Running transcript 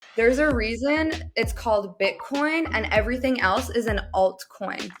There's a reason it's called Bitcoin and everything else is an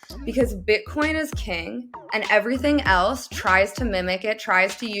altcoin, because Bitcoin is king and everything else tries to mimic it,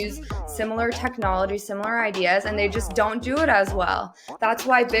 tries to use similar technology, similar ideas, and they just don't do it as well. That's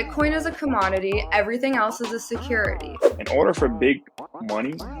why Bitcoin is a commodity, everything else is a security. In order for big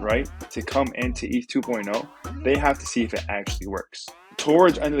money, right, to come into ETH 2.0, they have to see if it actually works.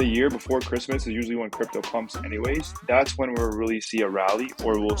 Towards end of the year, before Christmas, is usually when crypto pumps anyways. That's when we'll really see a rally,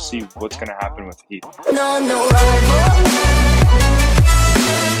 or we'll see what's going to happen with ETH. All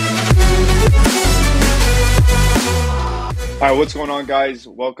right, what's going on, guys?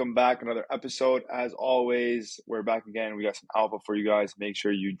 Welcome back. Another episode. As always, we're back again. We got some alpha for you guys. Make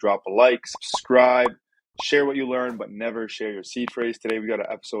sure you drop a like, subscribe, share what you learned, but never share your seed phrase. Today, we got an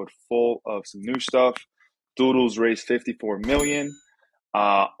episode full of some new stuff. Doodles raised $54 million.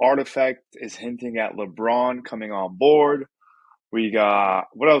 Artifact is hinting at LeBron coming on board. We got,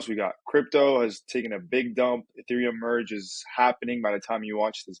 what else we got? Crypto has taken a big dump. Ethereum merge is happening by the time you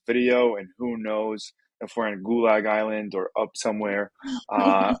watch this video, and who knows if we're in Gulag Island or up somewhere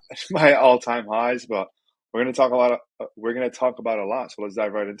by all-time highs. But we're gonna talk about a lot. So let's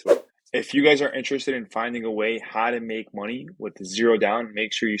dive right into it. If you guys are interested in finding a way how to make money with zero down,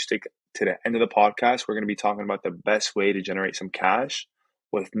 make sure you stick to the end of the podcast. We're gonna be talking about the best way to generate some cash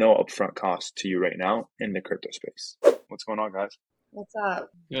with no upfront cost to you right now in the crypto space. What's going on, guys? What's up?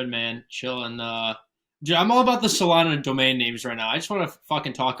 Good, man. Chilling. Dude, I'm all about the Solana domain names right now. I just want to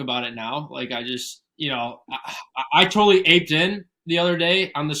fucking talk about it now. Like, I just, I totally aped in the other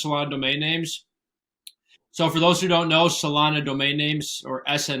day on the Solana domain names. So for those who don't know, Solana domain names, or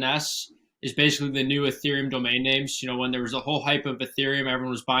SNS, is basically the new Ethereum domain names. When there was a whole hype of Ethereum,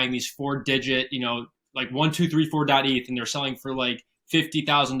 everyone was buying these 4-digit, like 1234.eth, and they're selling for like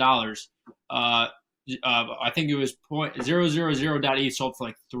 $50,000. I think it was 0.000.eth sold for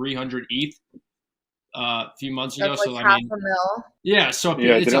like 300 ETH a few months ago. That's so like I half mean, a mil. yeah. So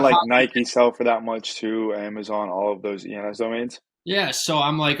Yeah, it's didn't like Nike sell for that much too? Amazon, all of those ENS domains. Yeah. So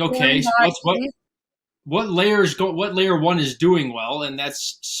I'm like, okay, so what layer one is doing well, and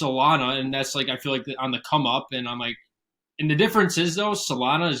that's Solana, and that's like I feel like on the come up, and I'm like, and the difference is though,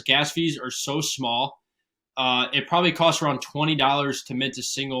 Solana's gas fees are so small. It probably costs around $20 to mint a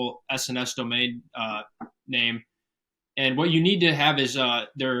single SNS domain name. And what you need to have is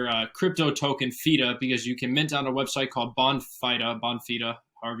their crypto token FIDA, because you can mint on a website called Bonfida,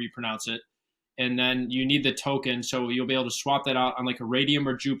 however you pronounce it. And then you need the token, so you'll be able to swap that out on like a Radium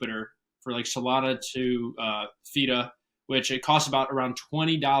or Jupiter for like Solana to FIDA, which it costs about around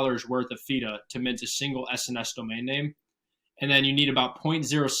 $20 worth of FIDA to mint a single SNS domain name. And then you need about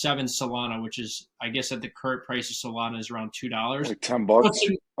 0.07 Solana, which is, I guess, at the current price of Solana is around $2. Like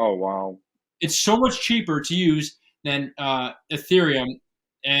 $10. Oh, wow. It's so much cheaper to use than Ethereum.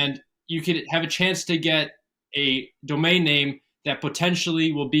 And you could have a chance to get a domain name that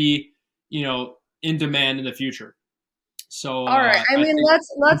potentially will be, in demand in the future. So, all right. I mean,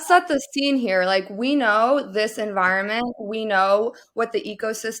 let's set the scene here. Like, we know this environment. We know what the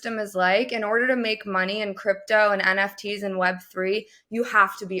ecosystem is like. In order to make money in crypto and NFTs and Web3, you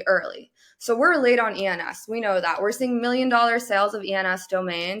have to be early. So we're late on ENS. We know that. We're seeing $1 million sales of ENS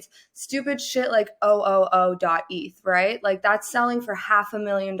domains. Stupid shit like 000.eth, right? Like, that's selling for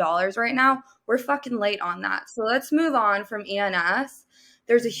 $500,000 right now. We're fucking late on that. So let's move on from ENS.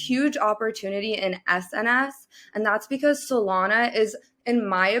 There's a huge opportunity in SNS, and that's because Solana is, in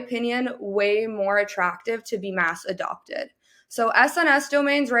my opinion, way more attractive to be mass adopted. So SNS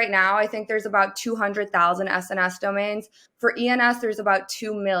domains right now, I think there's about 200,000 SNS domains. For ENS, there's about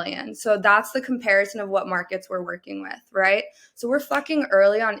 2 million. So that's the comparison of what markets we're working with, right? So we're fucking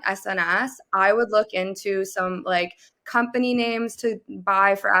early on SNS. I would look into some like company names to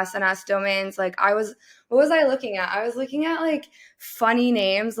buy for SNS domains. Like what was I looking at? I was looking at like funny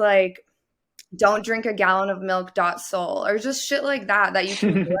names like don't drink a gallon of milk.soul or just shit like that you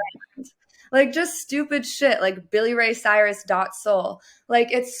can brand. Like just stupid shit like Billy Ray Cyrus.soul.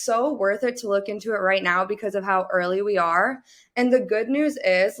 Like it's so worth it to look into it right now because of how early we are. And the good news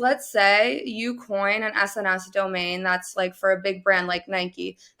is, let's say you coin an SNS domain that's like for a big brand like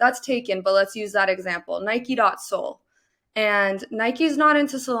Nike. That's taken, but let's use that example. Nike.soul. And Nike's not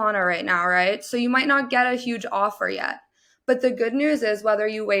into Solana right now, right? So you might not get a huge offer yet. But the good news is whether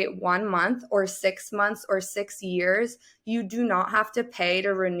you wait 1 month or 6 months or 6 years, you do not have to pay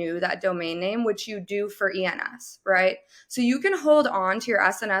to renew that domain name, which you do for ENS, right? So you can hold on to your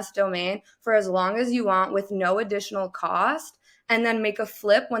SNS domain for as long as you want with no additional cost. and then make a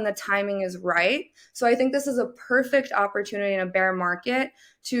flip when the timing is right. So I think this is a perfect opportunity in a bear market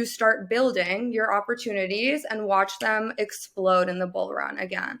to start building your opportunities and watch them explode in the bull run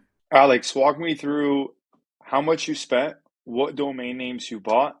again. Alex, walk me through how much you spent, what domain names you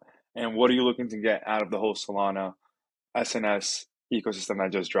bought, and what are you looking to get out of the whole Solana SNS ecosystem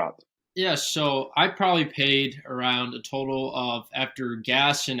that just dropped? Yeah, so I probably paid around a total of, after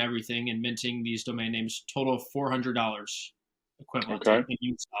gas and everything and minting these domain names, total of $400 equivalent Okay. in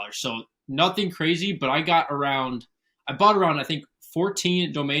US dollars. So nothing crazy, but I bought around, I think,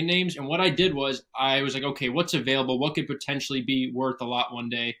 14 domain names. And what I did was I was like, okay, what's available? What could potentially be worth a lot one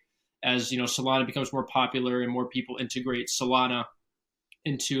day as, Solana becomes more popular and more people integrate Solana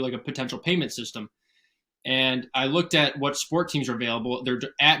into like a potential payment system. And I looked at what sport teams are available. They're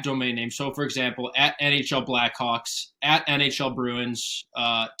at domain names. So, for example, at NHL Blackhawks, at NHL Bruins,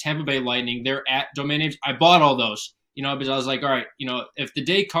 Tampa Bay Lightning, they're at domain names. I bought all those, because I was like, all right, if the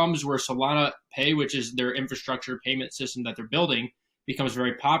day comes where Solana Pay, which is their infrastructure payment system that they're building, becomes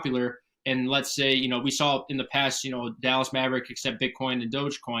very popular, and let's say, we saw in the past, Dallas Maverick accept Bitcoin and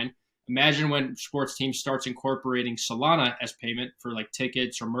Dogecoin. Imagine when sports teams starts incorporating Solana as payment for like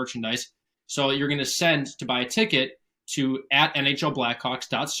tickets or merchandise. So you're going to send to buy a ticket to at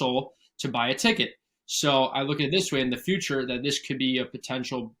NHLBlackhawks.sol to buy a ticket. So I look at it this way in the future that this could be a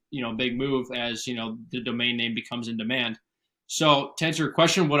potential, big move as, the domain name becomes in demand. So to answer your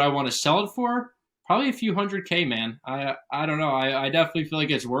question, what I want to sell it for, probably a few $100K, man. I don't know. I definitely feel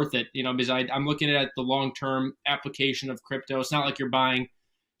like it's worth it, because I'm looking at the long-term application of crypto. It's not like you're buying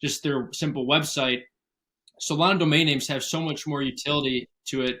just their simple website. Solana domain names have so much more utility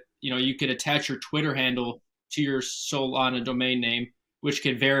to it. You could attach your Twitter handle to your Solana domain name, which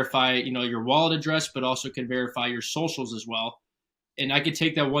could verify, your wallet address, but also can verify your socials as well. And I could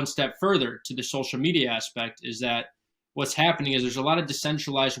take that one step further to the social media aspect, is that what's happening is there's a lot of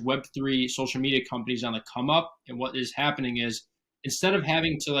decentralized Web3 social media companies on the come up. And what is happening is, instead of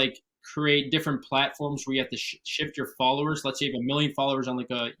having to like create different platforms where you have to shift your followers, let's say you have 1 million followers on like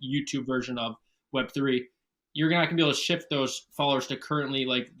a YouTube version of Web3, you're not going to be able to shift those followers to currently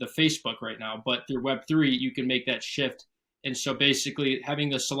like the Facebook right now, but through Web3, you can make that shift. And so basically having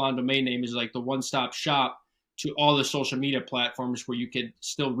the Solana domain name is like the one-stop shop to all the social media platforms where you could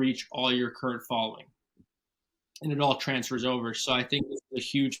still reach all your current following. And it all transfers over. So I think it's a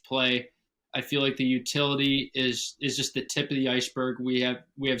huge play. I feel like the utility is just the tip of the iceberg. We're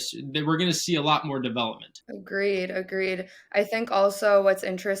going to see a lot more development. Agreed. I think also what's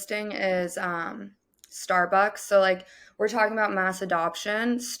interesting is Starbucks. So like we're talking about mass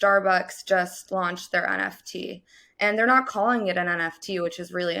adoption. Starbucks just launched their NFT, and they're not calling it an NFT, which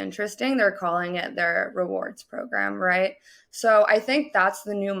is really interesting. They're calling it their rewards program, right? So I think that's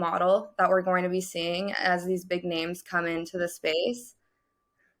the new model that we're going to be seeing as these big names come into the space.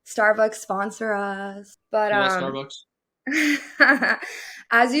 Starbucks sponsor us. But Yeah, Starbucks.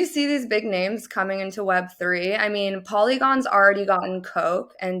 as you see these big names coming into Web3, I mean, Polygon's already gotten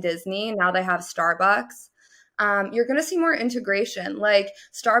Coke and Disney. Now they have Starbucks. You're going to see more integration. Like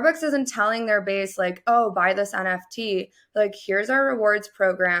Starbucks isn't telling their base like, oh, buy this NFT. Like, here's our rewards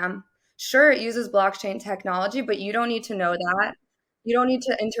program. Sure, it uses blockchain technology, but you don't need to know that. You don't need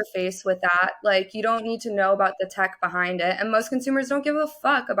to interface with that. Like, you don't need to know about the tech behind it. And most consumers don't give a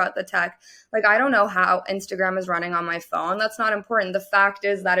fuck about the tech. Like, I don't know how Instagram is running on my phone. That's not important. The fact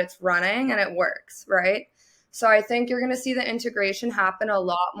is that it's running and it works, right? So I think you're going to see the integration happen a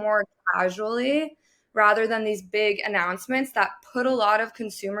lot more casually rather than these big announcements that put a lot of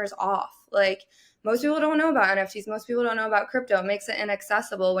consumers off. Like, most people don't know about NFTs. Most people don't know about crypto. It makes it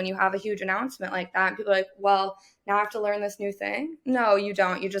inaccessible when you have a huge announcement like that. And people are like, well, now I have to learn this new thing. No, you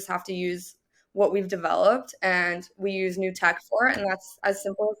don't. You just have to use what we've developed, and we use new tech for it. And that's as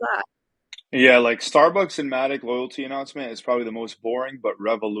simple as that. Yeah, like Starbucks and Matic loyalty announcement is probably the most boring but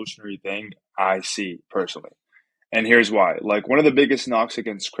revolutionary thing I see personally. And here's why. Like one of the biggest knocks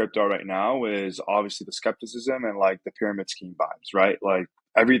against crypto right now is obviously the skepticism and like the pyramid scheme vibes, right? Like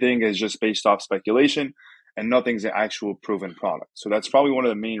everything is just based off speculation and nothing's an actual proven product. So that's probably one of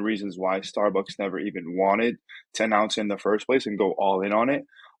the main reasons why Starbucks never even wanted to announce it in the first place and go all in on it.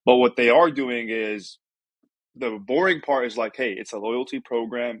 But what they are doing is the boring part is like, hey, it's a loyalty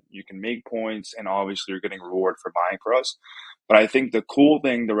program. You can make points, and obviously you're getting reward for buying for us. But I think the cool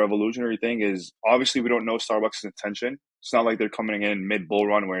thing, the revolutionary thing is obviously we don't know Starbucks' intention. It's not like they're coming in mid bull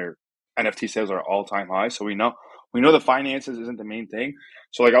run where NFT sales are all time high. So we know the finances isn't the main thing.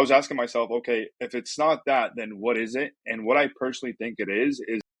 So like I was asking myself, okay, if it's not that, then what is it? And what I personally think it is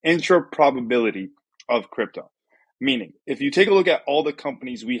intra probability of crypto. Meaning, if you take a look at all the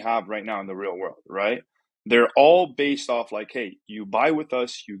companies we have right now in the real world, right? they're all based off like, hey, you buy with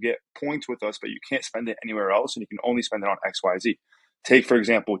us, you get points with us, but you can't spend it anywhere else, and you can only spend it on XYZ. Take, for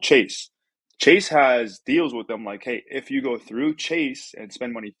example, Chase. Chase has deals with them like, hey, if you go through Chase and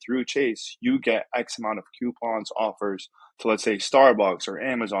spend money through Chase, you get X amount of coupons, offers to, let's say, Starbucks or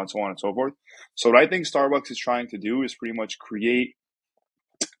Amazon, so on and so forth. So what I think Starbucks is trying to do is pretty much create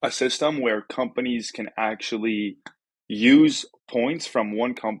a system where companies can actually use points from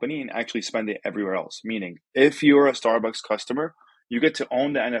one company and actually spend it everywhere else. Meaning, if you're a Starbucks customer, you get to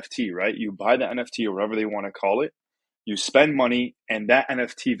own the NFT, right? You buy the NFT or whatever they want to call it. You spend money and that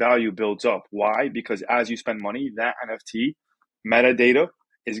NFT value builds up. Why? Because as you spend money, that NFT metadata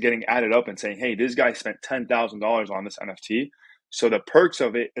is getting added up and saying, hey, this guy spent $10,000 on this NFT. So the perks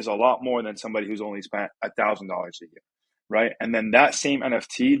of it is a lot more than somebody who's only spent $1,000 a year, right? And then that same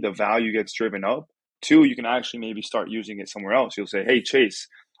NFT, the value gets driven up. Two, you can actually maybe start using it somewhere else. You'll say, hey, Chase,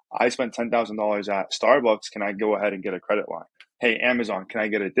 I spent $10,000 at Starbucks. Can I go ahead and get a credit line? Hey, Amazon, can I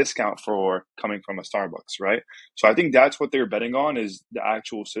get a discount for coming from a Starbucks, right? So I think that's what they're betting on is the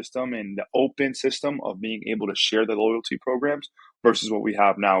actual system and the open system of being able to share the loyalty programs versus what we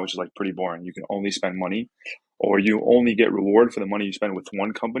have now, which is like pretty boring. You can only spend money or you only get reward for the money you spend with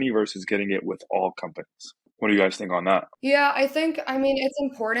one company versus getting it with all companies. What do you guys think on that? Yeah, I mean, it's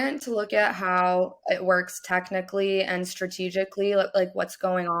important to look at how it works technically and strategically, like what's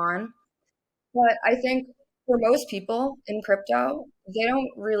going on. But I think for most people in crypto, they don't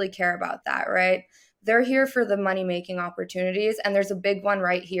really care about that, right? They're here for the money making opportunities. And there's a big one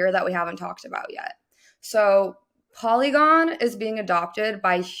right here that we haven't talked about yet. So, Polygon is being adopted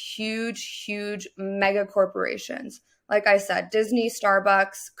by huge, huge mega corporations. Like I said, Disney,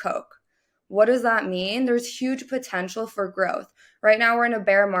 Starbucks, Coke. What does that mean? There's huge potential for growth. Right now, we're in a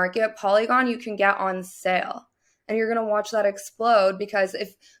bear market. Polygon, you can get on sale. And you're going to watch that explode because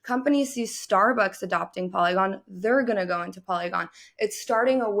if companies see Starbucks adopting Polygon, they're going to go into Polygon. It's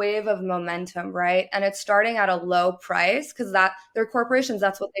starting a wave of momentum, right? And it's starting at a low price because that they're corporations,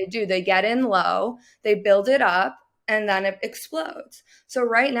 that's what they do. They get in low, they build it up, and then it explodes. So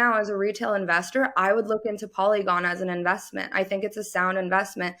right now, as a retail investor, I would look into Polygon as an investment. I think it's a sound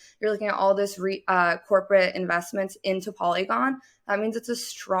investment. You're looking at all this corporate investments into Polygon. That means it's a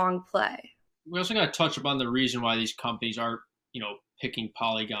strong play. We also got to touch upon the reason why these companies are, picking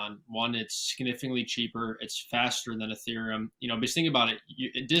Polygon. One, it's significantly cheaper. It's faster than Ethereum. Because think about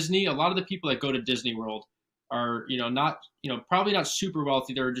it. Disney, a lot of the people that go to Disney World are, not, probably not super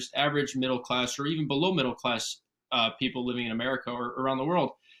wealthy. They're just average middle class or even below middle class people living in America or around the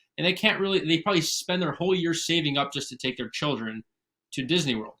world. And they probably spend their whole year saving up just to take their children to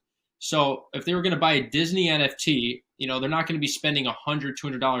Disney World. So if they were going to buy a Disney NFT, they're not going to be spending $100,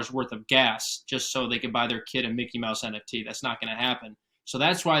 $200 worth of gas just so they could buy their kid a Mickey Mouse NFT. That's not going to happen. So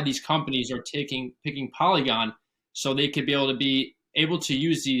that's why these companies are picking Polygon so they could be able to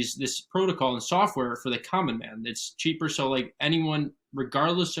use this protocol and software for the common man. It's cheaper. So like anyone,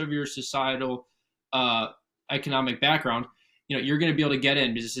 regardless of your societal, economic background, you're going to be able to get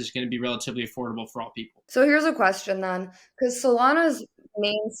in because this is going to be relatively affordable for all people. So here's a question then, because Solana's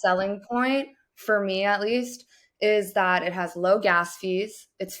main selling point, for me at least, is that it has low gas fees,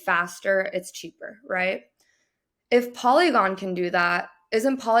 it's faster, it's cheaper, right? If Polygon can do that,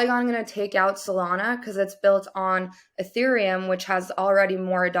 isn't Polygon going to take out Solana because it's built on Ethereum, which has already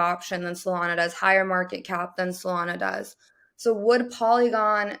more adoption than Solana does, higher market cap than Solana does? So would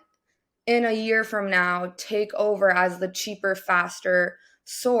Polygon in a year from now take over as the cheaper, faster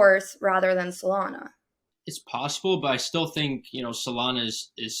source rather than Solana? It's possible, but I still think Solana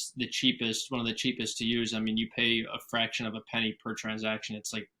is the cheapest, one of the cheapest to use. I mean, you pay a fraction of a penny per transaction.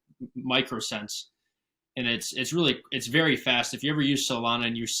 It's like microcents, and it's very fast. If you ever use Solana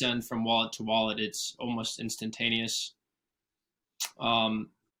and you send from wallet to wallet, it's almost instantaneous.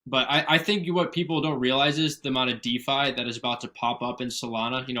 But I think what people don't realize is the amount of DeFi that is about to pop up in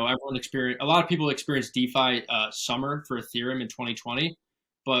Solana. A lot of people experienced DeFi summer for Ethereum in 2020.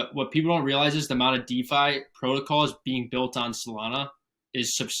 But what people don't realize is the amount of DeFi protocols being built on Solana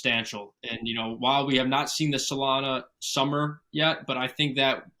is substantial. And, while we have not seen the Solana summer yet, but I think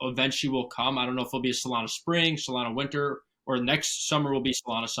that eventually will come. I don't know if it'll be a Solana spring, Solana winter, or next summer will be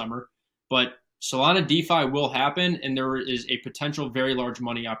Solana summer. But Solana DeFi will happen, and there is a potential very large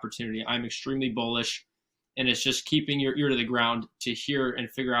money opportunity. I'm extremely bullish. And it's just keeping your ear to the ground to hear and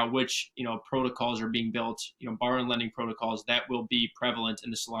figure out which protocols are being built, borrow and lending protocols that will be prevalent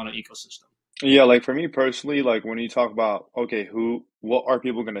in the Solana ecosystem. Yeah, like for me personally, like when you talk about, okay, what are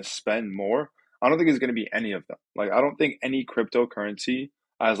people going to spend more? I don't think it's going to be any of them. Like, I don't think any cryptocurrency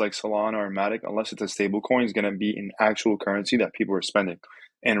as like Solana or Matic, unless it's a stable coin, is going to be an actual currency that people are spending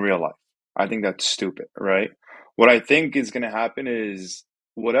in real life. I think that's stupid, right? What I think is going to happen is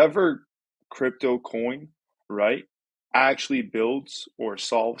whatever crypto coin, right, actually builds or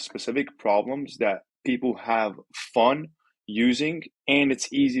solves specific problems that people have fun using and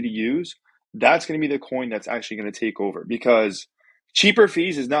it's easy to use, that's going to be the coin that's actually going to take over because cheaper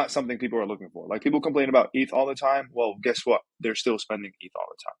fees is not something people are looking for. Like people complain about ETH all the time. Well, guess what? They're still spending ETH all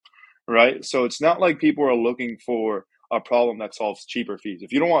the time, right? So it's not like people are looking for a problem that solves cheaper fees.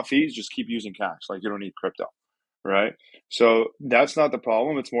 If you don't want fees, just keep using cash. Like you don't need crypto, right? So that's not the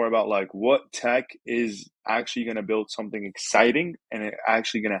problem. It's more about like what tech is actually going to build something exciting and it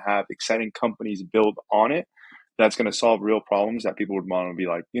actually going to have exciting companies build on it that's going to solve real problems that people would want to be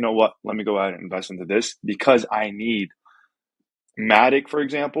like, you know what, let me go ahead and invest into this because I need Matic, for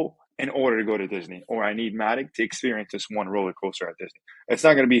example, in order to go to Disney, or I need Matic to experience this one roller coaster at Disney. It's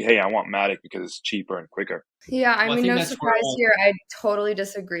not going to be, hey, I want Matic because it's cheaper and quicker. Yeah, I Well, I mean, think no that's where surprise here. I totally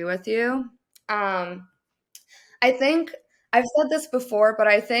disagree with you. Um, I think I've said this before, but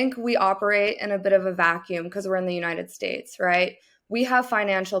I think we operate in a bit of a vacuum because we're in the United States, right? We have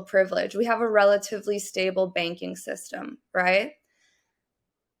financial privilege. We have a relatively stable banking system, right?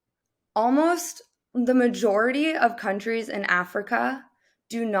 Almost the majority of countries in Africa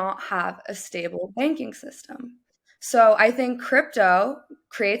do not have a stable banking system. So I think crypto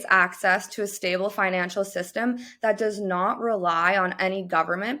creates access to a stable financial system that does not rely on any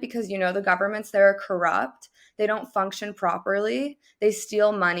government because the governments there are corrupt. They don't function properly. They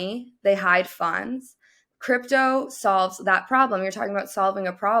steal money. They hide funds. Crypto solves that problem. You're talking about solving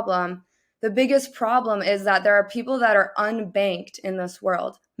a problem. The biggest problem is that there are people that are unbanked in this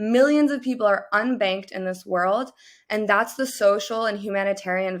world. Millions of people are unbanked in this world, and that's the social and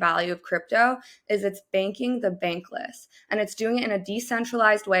humanitarian value of crypto is it's banking the bankless, and it's doing it in a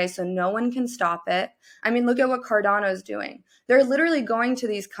decentralized way so no one can stop it. I mean, look at what Cardano is doing. They're literally going to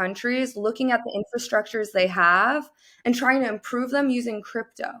these countries, looking at the infrastructures they have and trying to improve them using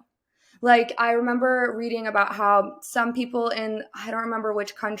crypto. Like, I remember reading about how some people in, I don't remember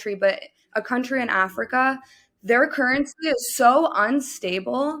which country, but a country in Africa, their currency is so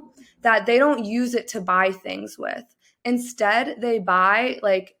unstable that they don't use it to buy things with. Instead, they buy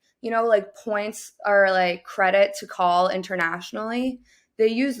like points or like credit to call internationally. They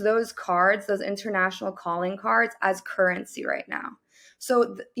use those cards, those international calling cards, as currency right now.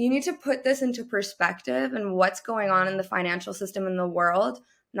 So you need to put this into perspective and what's going on in the financial system in the world,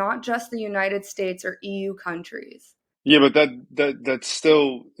 not just the United States or EU countries. Yeah, but that's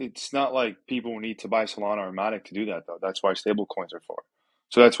still it's not like people need to buy Solana or Matic to do that though. That's why stable coins are for.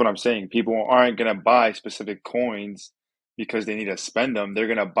 So that's what I'm saying. People aren't gonna buy specific coins because they need to spend them. They're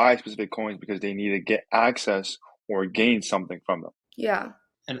gonna buy specific coins because they need to get access or gain something from them. Yeah.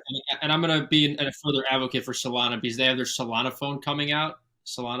 and and I'm gonna be a further advocate for Solana because they have their Solana phone coming out.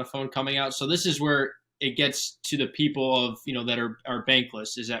 Solana phone coming out. So this is where it gets to the people of that are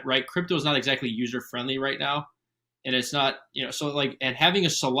bankless. Is that right? Crypto is not exactly user friendly right now, and it's not so like and having a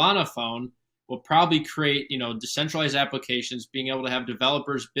Solana phone will probably create decentralized applications, being able to have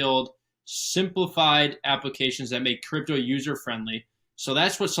developers build simplified applications that make crypto user friendly. So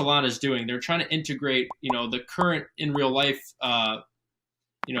that's what Solana is doing. They're trying to integrate the current in real life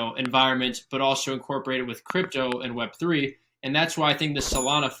environment, but also incorporate it with crypto and Web3. And that's why I think the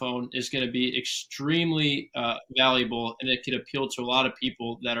Solana phone is going to be extremely valuable, and it could appeal to a lot of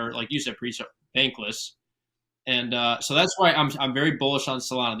people that are, like you said, pretty bankless. And so that's why I'm very bullish on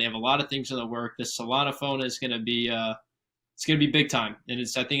Solana. They have a lot of things in the work. The Solana phone is going to be it's going to be big time, and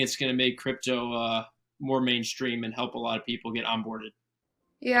I think it's going to make crypto more mainstream and help a lot of people get onboarded.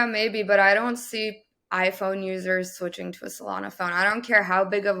 Yeah, maybe, but I don't see iPhone users switching to a Solana phone. I don't care how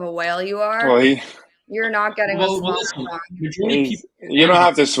big of a whale you Well, are, you're not getting a Well, Solana listen, phone. majority of people you don't Android.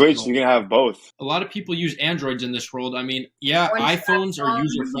 have to switch. You can have both. A lot of people use Androids in this world. I mean, yeah, One flip iPhones are phone,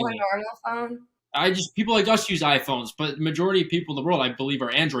 user one friendly. normal phone. People like us use iPhones, but the majority of people in the world, I believe,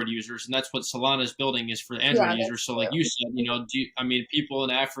 are Android users, and that's what Solana is building is for Android Yeah, users. that's So, like true. you said, people in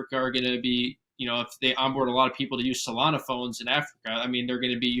Africa are going to be, if they onboard a lot of people to use Solana phones in Africa, I mean, they're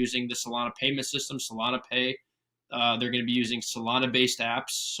going to be using the Solana payment system, Solana Pay. They're going to be using Solana-based apps.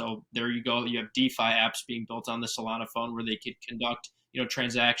 So there you go. You have DeFi apps being built on the Solana phone where they could conduct,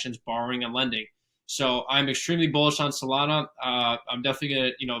 transactions, borrowing and lending. So I'm extremely bullish on Solana. I'm definitely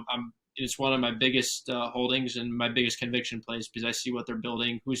going to, it's one of my biggest holdings and my biggest conviction plays because I see what they're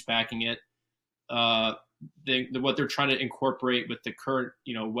building, who's backing it, what they're trying to incorporate with the current,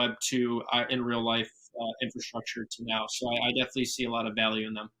 Web 2 in real life infrastructure to now. So I definitely see a lot of value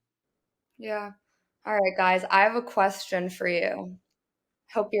in them. Yeah. All right, guys, I have a question for you.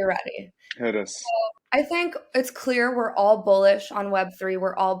 Hope you're ready. Hit us. I think it's clear we're all bullish on Web3.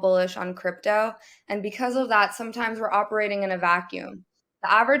 We're all bullish on crypto. And because of that, sometimes we're operating in a vacuum.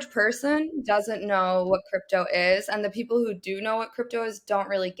 The average person doesn't know what crypto is. And the people who do know what crypto is don't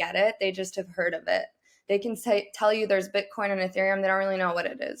really get it. They just have heard of it. They can tell you there's Bitcoin and Ethereum. They don't really know what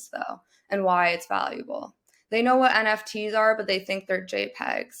it is, though, and why it's valuable. They know what NFTs are, but they think they're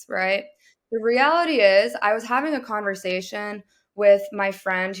JPEGs, right? The reality is, I was having a conversation with my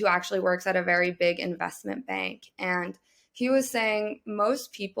friend who actually works at a very big investment bank. And he was saying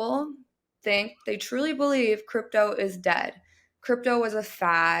most people think they truly believe crypto is dead. Crypto was a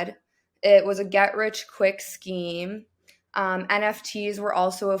fad, it was a get rich quick scheme. NFTs were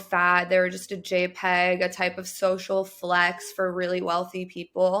also a fad. They were just a JPEG, a type of social flex for really wealthy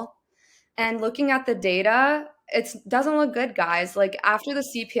people. And looking at the data, it doesn't look good, guys. Like after the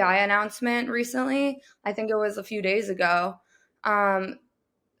CPI announcement recently, I think it was a few days ago, um,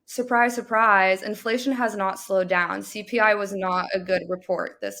 surprise, surprise, inflation has not slowed down. CPI was not a good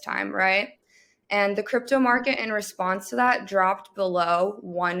report this time, right? And the crypto market in response to that dropped below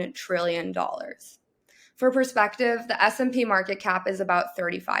 $1 trillion. For perspective, the S&P market cap is about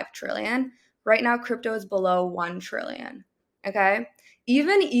 35 trillion. Right now, crypto is below 1 trillion. Okay?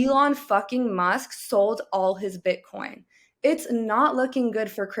 Even Elon fucking Musk sold all his Bitcoin. It's not looking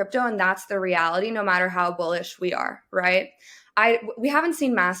good for crypto, and that's the reality, no matter how bullish we are, right? We haven't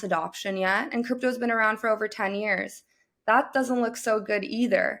seen mass adoption yet, and crypto's been around for over 10 years. That doesn't look so good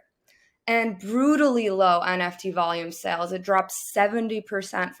either. And brutally low NFT volume sales. It dropped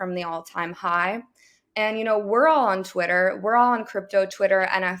 70% from the all-time high. And, you know, we're all on Twitter. We're all on crypto Twitter,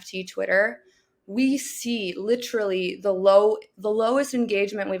 NFT Twitter. We see literally the lowest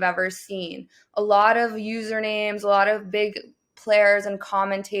engagement we've ever seen. A lot of usernames, a lot of big players and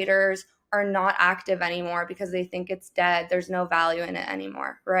commentators are not active anymore because they think it's dead. There's no value in it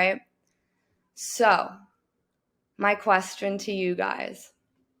anymore, right? So, my question to you guys.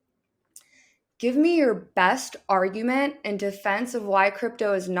 Give me your best argument in defense of why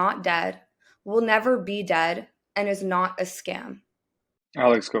crypto is not dead, will never be dead, and is not a scam.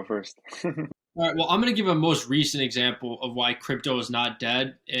 Alex, go first. All right. Well, I'm going to give a most recent example of why crypto is not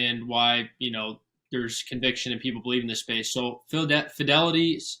dead and why, there's conviction and people believe in this space. So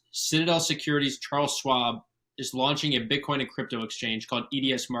Fidelity, Citadel Securities, Charles Schwab is launching a Bitcoin and crypto exchange called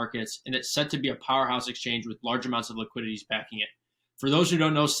EDS Markets, and it's set to be a powerhouse exchange with large amounts of liquidities backing it. For those who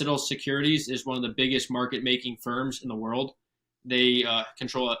don't know, Citadel Securities is one of the biggest market-making firms in the world. They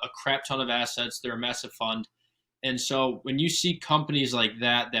control a crap ton of assets. They're a massive fund. And so when you see companies like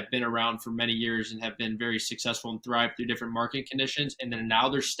that have been around for many years and have been very successful and thrive through different market conditions, and then now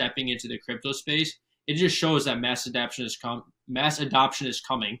they're stepping into the crypto space, it just shows that mass adoption is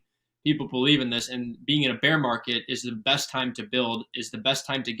coming. People believe in this, and being in a bear market is the best time to build, is the best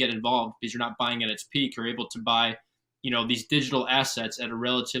time to get involved because you're not buying at its peak. You're able to buy, these digital assets at a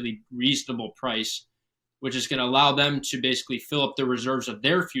relatively reasonable price, which is going to allow them to basically fill up the reserves of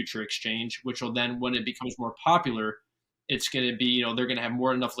their future exchange, which will then, when it becomes more popular, it's going to be, they're going to have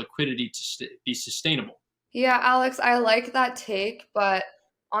more enough liquidity to be sustainable. Yeah, Alex, I like that take, but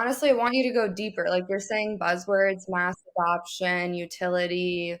honestly, I want you to go deeper. Like you're saying buzzwords, mass adoption,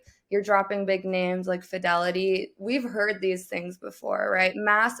 utility, you're dropping big names like Fidelity. We've heard these things before, right?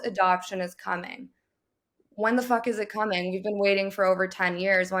 Mass adoption is coming. When the fuck is it coming? We've been waiting for over 10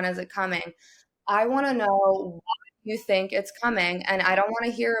 years. When is it coming? I want to know why you think it's coming. And I don't want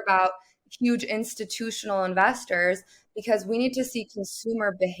to hear about huge institutional investors because we need to see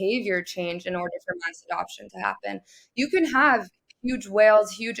consumer behavior change in order for mass adoption to happen. You can have huge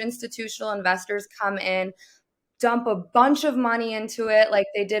whales, huge institutional investors come in, dump a bunch of money into it like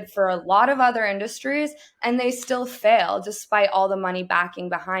they did for a lot of other industries, and they still fail despite all the money backing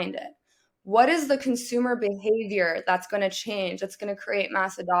behind it. What is the consumer behavior that's going to change, that's going to create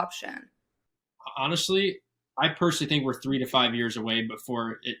mass adoption? Honestly, I personally think we're 3 to 5 years away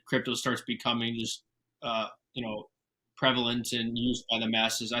before crypto starts becoming just, prevalent and used by the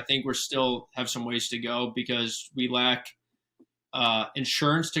masses. I think we're still have some ways to go because we lack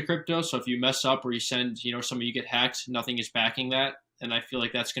insurance to crypto. So if you mess up or you send, somebody you get hacked, nothing is backing that. And I feel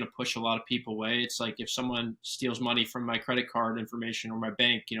like that's going to push a lot of people away. It's like if someone steals money from my credit card information or my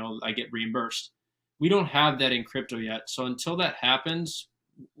bank, I get reimbursed. We don't have that in crypto yet. So until that happens,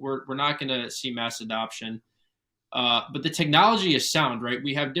 we're not going to see mass adoption. But the technology is sound, right?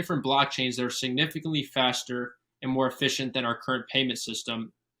 We have different blockchains that are significantly faster and more efficient than our current payment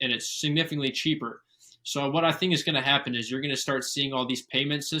system, and it's significantly cheaper. So what I think is going to happen is you're going to start seeing all these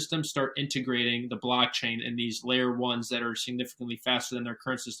payment systems start integrating the blockchain in these layer ones that are significantly faster than their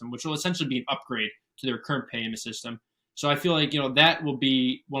current system, which will essentially be an upgrade to their current payment system. So I feel like that will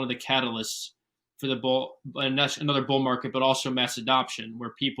be one of the catalysts for the bull, and that's another bull market, but also mass adoption,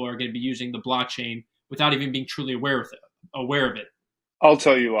 where people are going to be using the blockchain without even being truly aware of it. I'll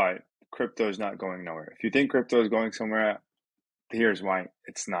tell you why crypto is not going nowhere. If you think crypto is going somewhere, here's why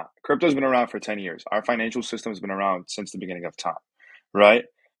it's not. Crypto's been around for 10 years. Our financial system's been around since the beginning of time, right?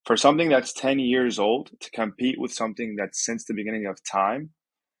 For something that's 10 years old to compete with something that's since the beginning of time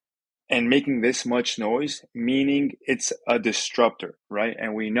and making this much noise, meaning it's a disruptor, right?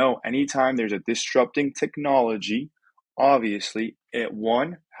 And we know anytime there's a disrupting technology, obviously it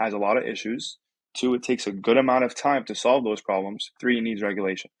one has a lot of issues. Two, it takes a good amount of time to solve those problems. Three, it needs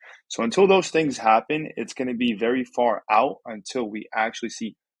regulation. So until those things happen, it's going to be very far out until we actually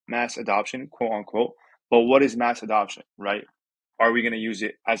see mass adoption, quote unquote. But what is mass adoption, right? Are we going to use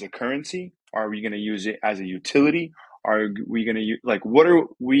it as a currency? Are we going to use it as a utility? Are we going to use, like, what are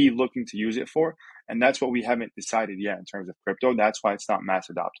we looking to use it for? And that's what we haven't decided yet in terms of crypto. That's why it's not mass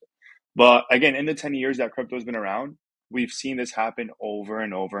adopted. But again, in the 10 years that crypto has been around, we've seen this happen over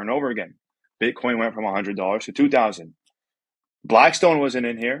and over and over again. Bitcoin went from $100 to 2,000. Blackstone wasn't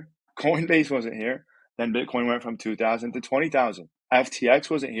in here. Coinbase wasn't here. Then Bitcoin went from 2,000 to 20,000. FTX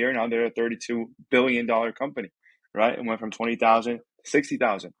wasn't here. Now they're a $32 billion company, right? It went from 20,000 to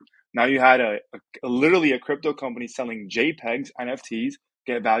 60,000. Now you had literally a crypto company selling JPEGs, NFTs,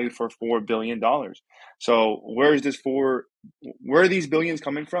 get valued for $4 billion. So where are these billions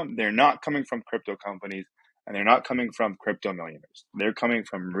coming from? They're not coming from crypto companies, and they're not coming from crypto millionaires. They're coming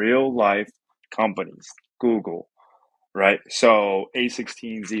from real life companies, Google, right? So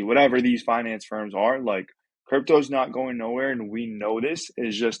A16Z, whatever these finance firms are, like, crypto's not going nowhere, and we know this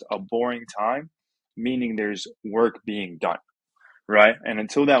is just a boring time, meaning there's work being done, right? And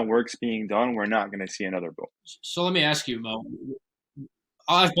until that work's being done, we're not going to see another boom. So let me ask you, Mo.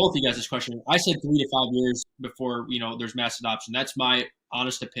 I'll ask both of you guys this question. I said 3 to 5 years before there's mass adoption. That's my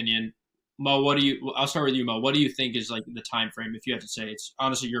honest opinion. Mo, what do you? I'll start with you, Mo. What do you think is like the time frame? If you have to say, it's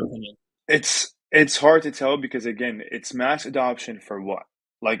honestly your opinion. It's hard to tell because again, it's mass adoption for what?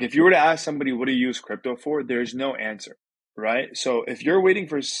 Like if you were to ask somebody what do you use crypto for, there's no answer, right? So if you're waiting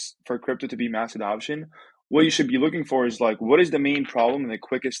for crypto to be mass adoption, what you should be looking for is like what is the main problem and the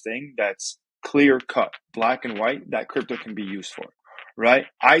quickest thing that's clear cut, black and white that crypto can be used for, right?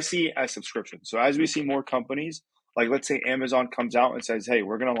 I see it as subscription. So as we see more companies, like let's say Amazon comes out and says, "Hey,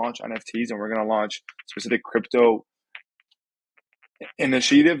 we're going to launch NFTs and we're going to launch specific crypto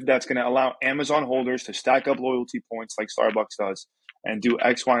initiative that's going to allow Amazon holders to stack up loyalty points like Starbucks does and do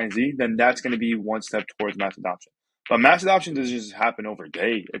X, Y, and Z," then that's going to be one step towards mass adoption. But mass adoption doesn't just happen over a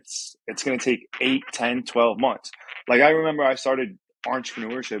day. It's going to take 8, 10, 12 months. Like I remember I started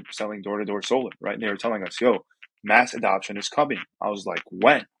entrepreneurship selling door-to-door solar, right? And they were telling us, yo, mass adoption is coming. I was like,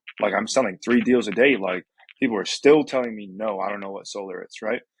 when? Like I'm selling 3 deals a day. Like people are still telling me, no, I don't know what solar is,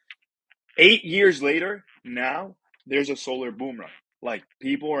 right? 8 years later, now there's a solar boom run. Like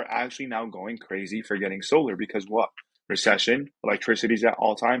people are actually now going crazy for getting solar because what? Recession, electricity's at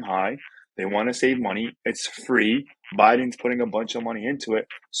all-time high. They want to save money. It's free. Biden's putting a bunch of money into it.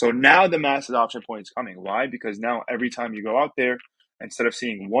 So now the mass adoption point is coming. Why? Because now every time you go out there, instead of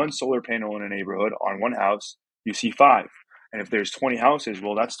seeing one solar panel in a neighborhood on one house, you see 5. And if there's 20 houses,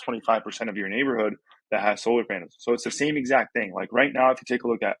 well, that's 25% of your neighborhood that has solar panels. So it's the same exact thing. Like right now, if you take a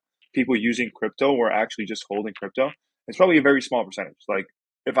look at people using crypto or actually just holding crypto, it's probably a very small percentage. Like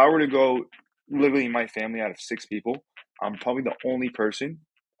if I were to go literally my family out of 6 people, I'm probably the only person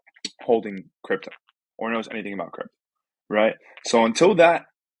holding crypto or knows anything about crypto, right? So until that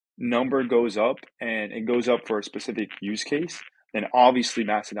number goes up and it goes up for a specific use case, then obviously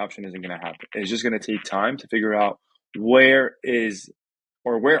mass adoption isn't going to happen. It's just going to take time to figure out where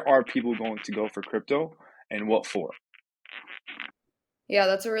are people going to go for crypto and what for. Yeah,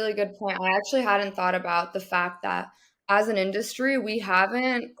 that's a really good point. I actually hadn't thought about the fact that as an industry, we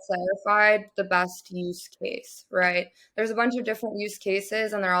haven't clarified the best use case, right? There's a bunch of different use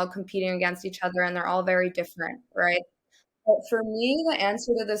cases and they're all competing against each other and they're all very different, right? But for me, the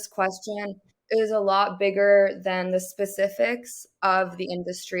answer to this question is a lot bigger than the specifics of the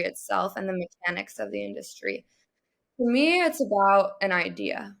industry itself and the mechanics of the industry. For me, it's about an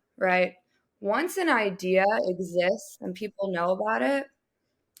idea, right? Once an idea exists and people know about it,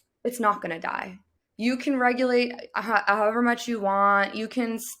 it's not going to die. You can regulate however much you want. You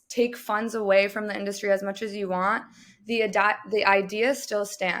can take funds away from the industry as much as you want. The idea still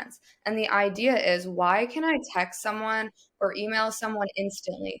stands. And the idea is, why can I text someone or email someone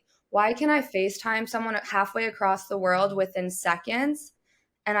instantly? Why can I FaceTime someone halfway across the world within seconds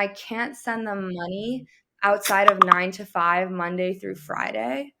and I can't send them money outside of 9 to 5, Monday through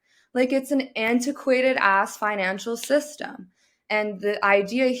Friday? Like, it's an antiquated ass financial system. And the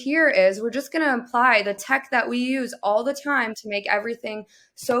idea here is we're just going to apply the tech that we use all the time to make everything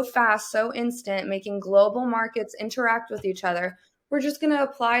so fast, so instant, making global markets interact with each other. We're just going to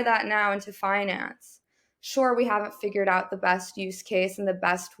apply that now into finance. Sure, we haven't figured out the best use case and the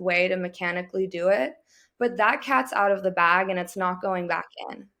best way to mechanically do it, but that cat's out of the bag and it's not going back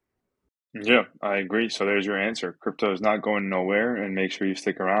in. Yeah, I agree. So there's your answer. Crypto is not going nowhere, and make sure you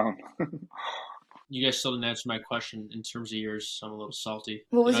stick around. You guys still didn't answer my question in terms of years, so I'm a little salty.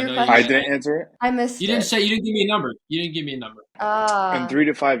 What was I your know I you. question? didn't answer it. I missed You didn't it. say. You didn't give me a number. You didn't give me a number. In 3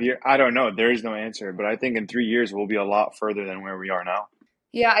 to 5 years, I don't know. There is no answer, but I think in 3 years we'll be a lot further than where we are now.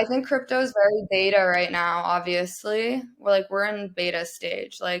 Yeah, I think crypto is very beta right now, obviously. We're in beta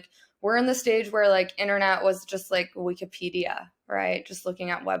stage. Like we're in the stage where like internet was just like Wikipedia, right? Just looking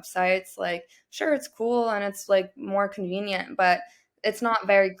at websites. Like sure it's cool and it's like more convenient, but it's not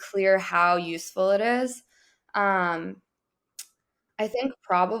very clear how useful it is. Um, I think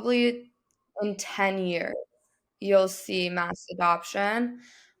probably in 10 years you'll see mass adoption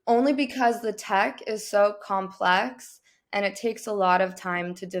only because the tech is so complex and it takes a lot of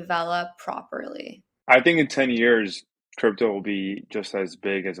time to develop properly. I think in 10 years, crypto will be just as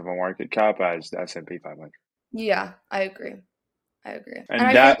big as of a market cap as the S&P 500. Yeah, I agree. I agree. And And I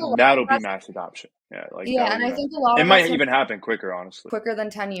think that a lot that'll of be us, mass adoption. Yeah, like yeah, that'll and be I mass. think a lot It of us might are even happen quicker, honestly. quicker than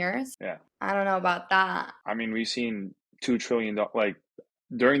 10 years. Yeah. I don't know about that. I mean, we've seen $2 trillion, like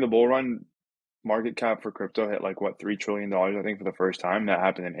during the bull run, market cap for crypto hit like what, $3 trillion, I think, for the first time. That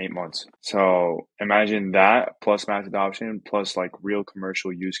happened in 8 months. So imagine that plus mass adoption, plus like real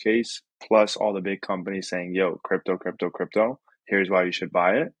commercial use case, plus all the big companies saying, yo, crypto, crypto, crypto. Here's why you should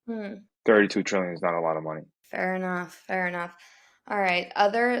buy it. 32 trillion is not a lot of money. Fair enough. Fair enough. All right.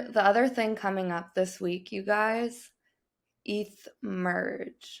 The other thing coming up this week, you guys, ETH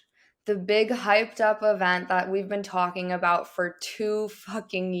merge. The big hyped up event that we've been talking about for 2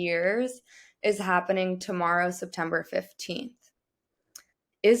 fucking years is happening tomorrow, September 15th.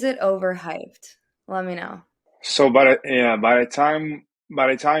 Is it overhyped? Let me know. So, by the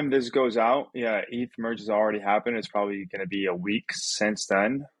time this goes out, yeah, ETH merge has already happened. It's probably going to be a week since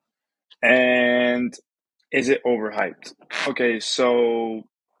then. And is it overhyped? Okay, so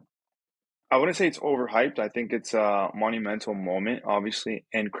I wouldn't say it's overhyped. I think it's a monumental moment, obviously,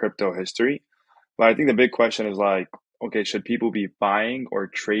 in crypto history. But I think the big question is like, okay, should people be buying or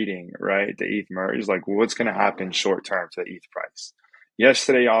trading, right? The ETH merge, like what's going to happen short term to the ETH price?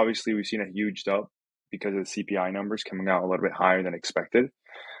 Yesterday, obviously, we've seen a huge dump because of the CPI numbers coming out a little bit higher than expected.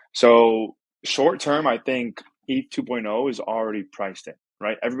 So short term, I think ETH 2.0 is already priced in,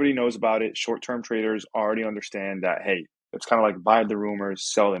 right? Everybody knows about it. Short term traders already understand that, hey, it's kind of like buy the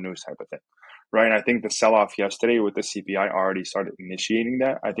rumors, sell the news type of thing, right? And I think the sell off yesterday with the CPI already started initiating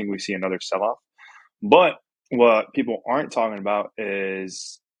that. I think we see another sell off. But what people aren't talking about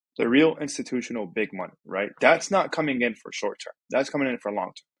is the real institutional big money, right? That's not coming in for short term. That's coming in for long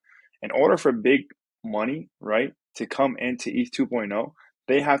term. In order for big money, right, to come into ETH 2.0,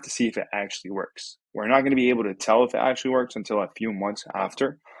 they have to see if it actually works. We're not going to be able to tell if it actually works until a few months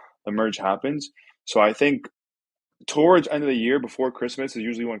after the merge happens. So I think towards end of the year before Christmas is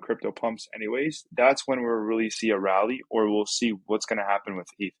usually when crypto pumps anyways. That's when we'll really see a rally or we'll see what's going to happen with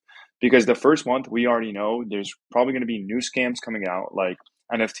ETH. Because the first month we already know there's probably going to be new scams coming out, like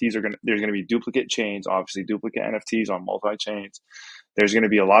NFTs are going to, there's going to be duplicate chains, obviously duplicate NFTs on multi chains. There's going to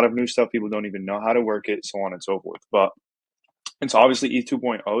be a lot of new stuff, people don't even know how to work it, so on and so forth. But it's obviously ETH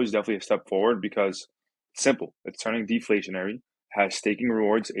 2.0 is definitely a step forward because it's simple. It's turning deflationary, has staking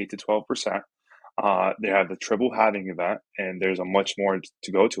rewards 8 to 12%. They have the triple halving event, and there's a much more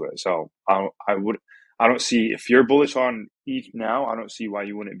to go to it. So I don't see, if you're bullish on ETH now, I don't see why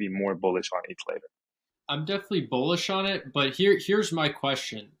you wouldn't be more bullish on ETH later. I'm definitely bullish on it, but here's my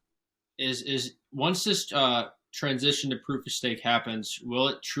question: is once this transition to proof of stake happens, will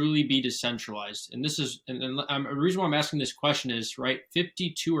it truly be decentralized? And this is and the reason why I'm asking this question is right.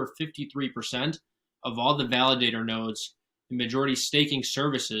 52 or 53% of all the validator nodes, the majority staking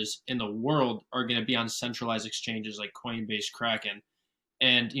services in the world are going to be on centralized exchanges like Coinbase, Kraken.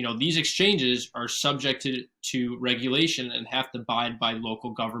 And these exchanges are subjected to regulation and have to abide by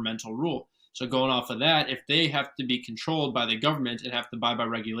local governmental rule. So going off of that, if they have to be controlled by the government and have to abide by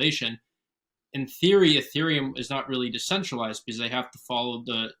regulation, in theory, Ethereum is not really decentralized because they have to follow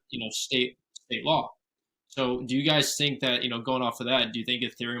the state law. So do you guys think that going off of that, do you think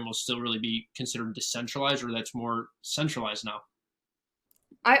Ethereum will still really be considered decentralized, or that's more centralized now?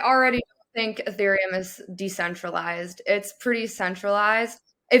 I already don't think Ethereum is decentralized. It's pretty centralized.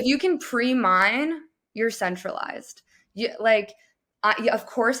 If you can pre-mine, you're centralized. Like Yeah, of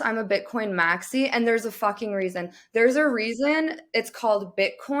course, I'm a Bitcoin maxi, and there's a fucking reason. There's a reason it's called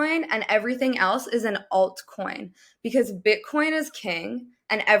Bitcoin, and everything else is an altcoin because Bitcoin is king,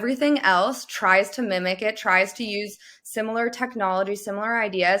 and everything else tries to mimic it, tries to use similar technology, similar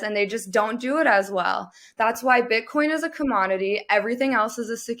ideas, and they just don't do it as well. That's why Bitcoin is a commodity, everything else is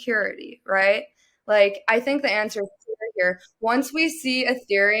a security, right? Like, I think the answer is clear here. Once we see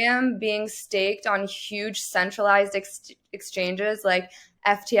Ethereum being staked on huge centralized exchanges like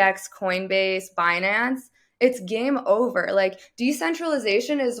FTX, Coinbase, Binance, it's game over. Like,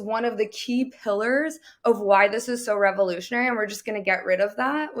 decentralization is one of the key pillars of why this is so revolutionary, and we're just going to get rid of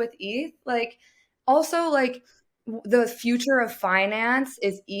that with ETH. Like, also, like, the future of finance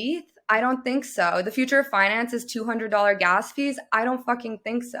is ETH. I don't think so. The future of finance is $200 gas fees. I don't fucking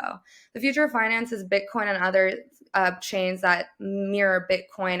think so. The future of finance is Bitcoin and other chains that mirror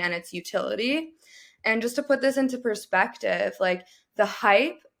Bitcoin and its utility. And just to put this into perspective, like the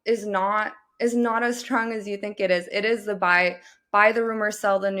hype is not as strong as you think it is. It is the buy the rumor,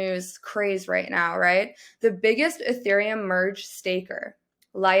 sell the news craze right now, right? The biggest Ethereum merge staker,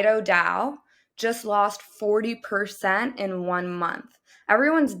 Lido DAO, just lost 40% in 1 month.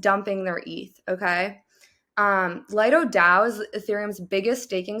 Everyone's dumping their ETH, okay? Lido DAO is Ethereum's biggest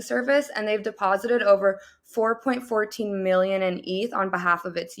staking service, and they've deposited over 4.14 million in ETH on behalf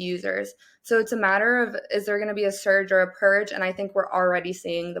of its users. So it's a matter of, is there going to be a surge or a purge? And I think we're already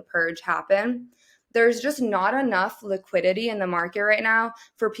seeing the purge happen. There's just not enough liquidity in the market right now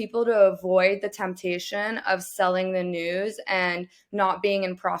for people to avoid the temptation of selling the news and not being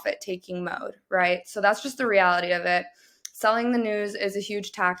in profit-taking mode, right? So that's just the reality of it. Selling the news is a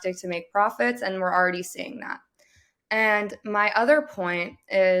huge tactic to make profits, and we're already seeing that. And my other point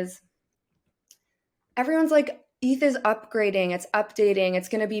is everyone's like, ETH is upgrading, it's updating, it's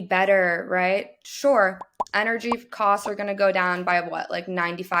going to be better, right? Sure, energy costs are going to go down by what, like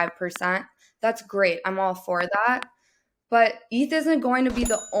 95%? That's great. I'm all for that. But ETH isn't going to be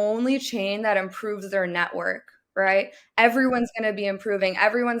the only chain that improves their network, right? Everyone's going to be improving.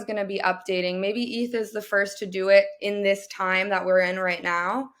 Everyone's going to be updating. Maybe ETH is the first to do it in this time that we're in right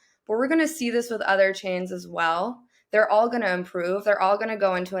now, but we're going to see this with other chains as well. They're all going to improve. They're all going to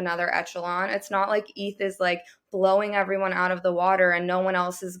go into another echelon. It's not like ETH is like blowing everyone out of the water and no one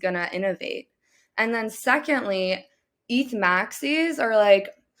else is going to innovate. And then secondly, ETH maxis are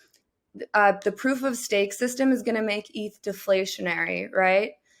like, the proof of stake system is going to make ETH deflationary,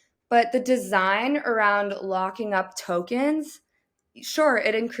 right? But the design around locking up tokens, sure,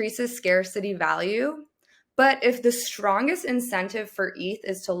 it increases scarcity value. But if the strongest incentive for ETH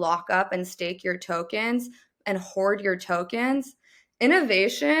is to lock up and stake your tokens and hoard your tokens,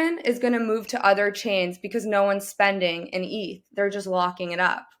 innovation is going to move to other chains because no one's spending in ETH. They're just locking it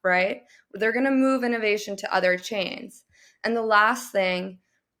up, right? They're going to move innovation to other chains. And the last thing,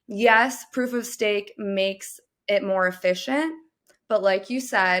 yes, proof of stake makes it more efficient, but like you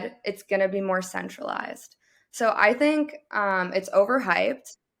said, it's going to be more centralized. So I think it's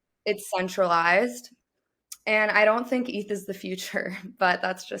overhyped, it's centralized, and I don't think ETH is the future, but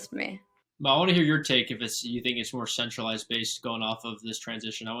that's just me. I want to hear your take if it's you think it's more centralized based going off of this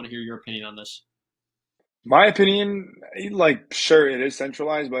transition. I want to hear your opinion on this. My opinion, like, sure, it is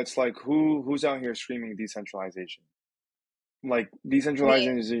centralized, but it's like who's out here screaming decentralization? Like, Me.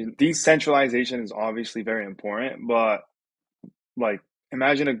 decentralization is obviously very important, but like,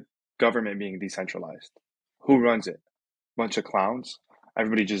 imagine a government being decentralized. Who runs it? Bunch of clowns.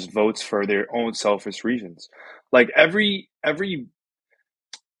 Everybody just votes for their own selfish reasons. Like every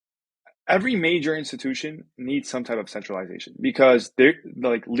major institution needs some type of centralization because they're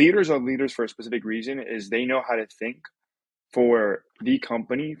like leaders are leaders for a specific reason is they know how to think for the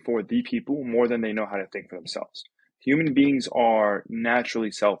company, for the people, more than they know how to think for themselves. Human beings are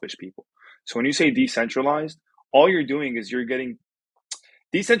naturally selfish people. So when you say decentralized, all you're doing is you're getting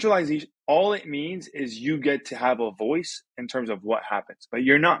decentralization. All it means is you get to have a voice in terms of what happens, but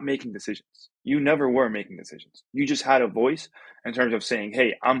you're not making decisions. You never were making decisions. You just had a voice in terms of saying,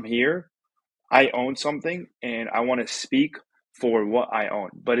 hey, I'm here. I own something and I want to speak for what I own.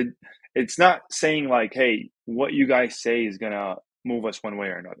 But it's not saying like, hey, what you guys say is gonna move us one way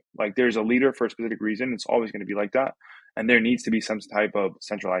or another. Like there's a leader for a specific reason. It's always going to be like that. And there needs to be some type of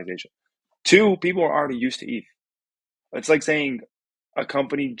centralization. Two, people are already used to ETH. It's like saying a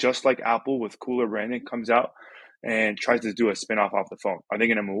company just like Apple with cooler branding comes out and tries to do a spin-off off the phone. Are they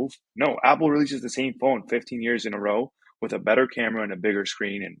going to move? No, Apple releases the same phone 15 years in a row with a better camera and a bigger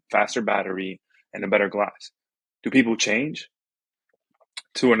screen and faster battery and a better glass. Do people change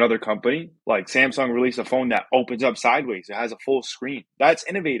to another company? Like Samsung released a phone that opens up sideways. It has a full screen. That's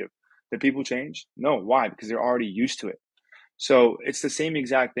innovative. Did people change? No. Why? Because they're already used to it. So it's the same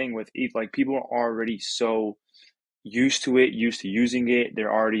exact thing with ETH. Like people are already so used to it, used to using it.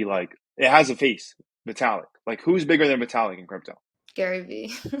 They're already like, it has a face, Vitalik. Like who's bigger than Vitalik in crypto? Gary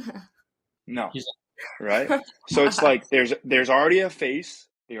V. No, right? So it's like there's already a face.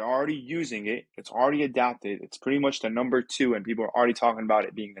 They're already using it. It's already adapted. It's pretty much the number two, and people are already talking about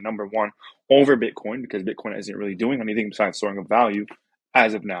it being the number one over Bitcoin because Bitcoin isn't really doing anything besides storing up value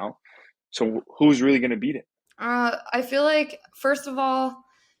as of now. So who's really going to beat it? I feel like, first of all,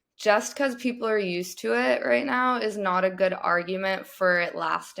 just because people are used to it right now is not a good argument for it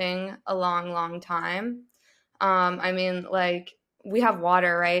lasting a long, long time. I mean, like, we have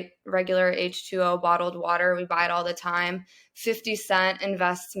water, right? Regular H2O bottled water. We buy it all the time. 50 Cent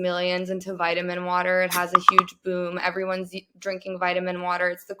invests millions into vitamin water. It has a huge boom. Everyone's drinking vitamin water.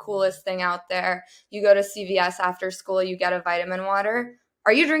 It's the coolest thing out there. You go to CVS after school, you get a vitamin water.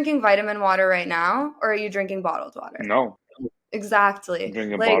 Are you drinking vitamin water right now, or are you drinking bottled water? No, Exactly. I'm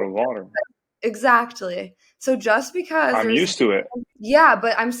drinking Like, bottled water. exactly. So just because I'm there's, used to it. yeah,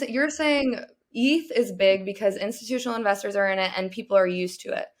 but you're saying ETH is big because institutional investors are in it and people are used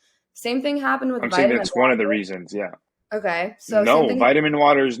to it. Same thing happened with I'm saying vitamin that's one of the water. reasons. Yeah. Okay, so same No, thing vitamin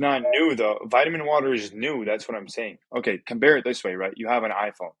water is not new though. Vitamin water is new. That's what I'm saying. Okay, compare it this way, right? You have an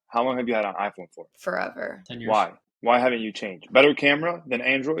iPhone. How long have you had an iPhone for? forever. 10 years. Why? Why haven't you changed? Better camera than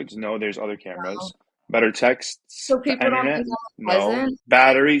Androids? No, there's other cameras. Better texts So to people don't internet? think I'm No. pleasant.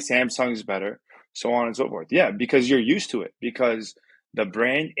 Battery, Samsung's better, so on and so forth. Yeah, because you're used to it. Because the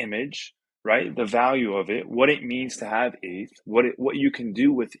brand image, right? The value of it, what it means to have ETH, what you can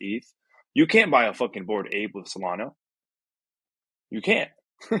do with ETH. You can't buy a fucking Bored Ape with Solana. You can't.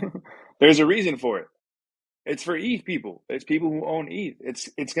 There's a reason for it. It's for ETH people. It's people who own ETH.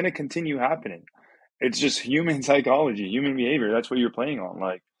 It's going to continue happening. It's just human psychology, human behavior. That's what you're playing on.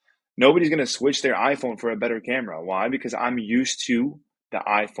 Like nobody's going to switch their iPhone for a better camera. Why? Because I'm used to the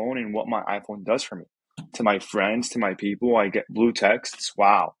iPhone and what my iPhone does for me. To my friends, to my people, I get blue texts.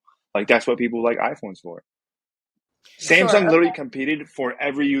 Wow. Like that's what people like iPhones for. Sure. Samsung literally competed for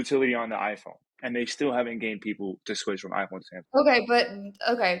every utility on the iPhone, and they still haven't gained people to switch from iPhone to Samsung.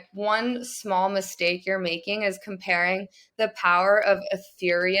 Okay, one small mistake you're making is comparing the power of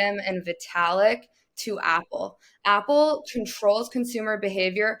Ethereum and Vitalik to Apple. Apple controls consumer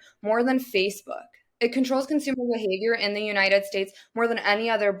behavior more than Facebook. It controls consumer behavior in the United States more than any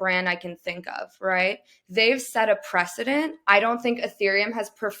other brand I can think of, right? They've set a precedent. I don't think Ethereum has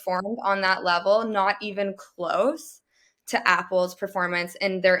performed on that level, not even close to Apple's performance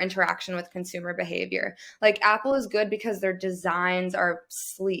in their interaction with consumer behavior. Like Apple is good because their designs are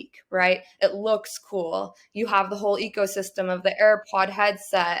sleek, right? It looks cool. You have the whole ecosystem of the AirPod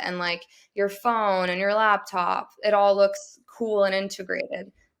headset and like your phone and your laptop. It all looks cool and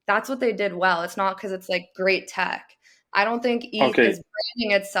integrated. That's what they did well. It's not because it's like great tech. I don't think ETH Okay, is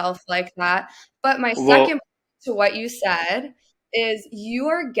branding itself like that. But my second well, point to what you said is you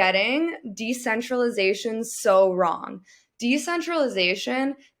are getting decentralization so wrong.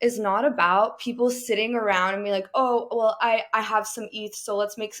 Decentralization is not about people sitting around and be like, oh, well, I have some ETH, so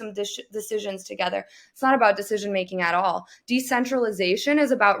let's make some decisions together. It's not about decision making at all. Decentralization is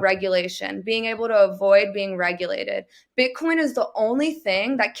about regulation, being able to avoid being regulated. Bitcoin is the only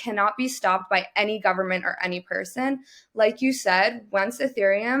thing that cannot be stopped by any government or any person. Like you said, once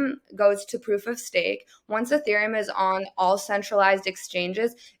Ethereum goes to proof of stake, once Ethereum is on all centralized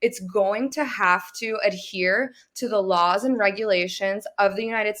exchanges, it's going to have to adhere to the laws and regulations of the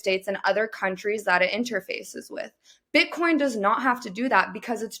United States and other countries that it interfaces with. Bitcoin does not have to do that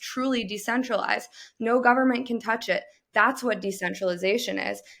because it's truly decentralized. No government can touch it. That's what decentralization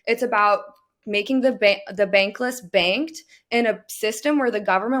is. It's about making the bankless banked in a system where the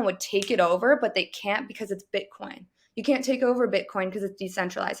government would take it over, but they can't because it's Bitcoin. You can't take over Bitcoin because it's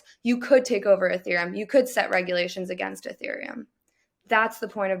decentralized. You could take over Ethereum. You could set regulations against Ethereum. That's the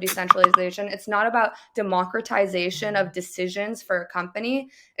point of decentralization. It's not about democratization of decisions for a company.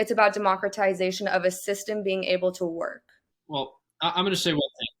 It's about democratization of a system being able to work. Well, I'm going to say one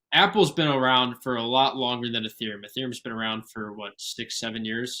thing. Apple's been around for a lot longer than Ethereum. Ethereum's been around for what, 6-7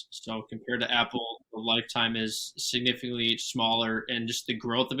 years. So compared to Apple, the lifetime is significantly smaller, and just the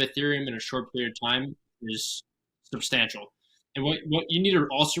growth of Ethereum in a short period of time is substantial. And what you need to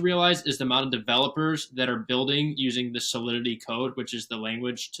also realize is the amount of developers that are building using the Solidity code, which is the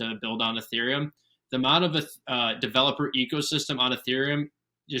language to build on Ethereum. The amount of a developer ecosystem on Ethereum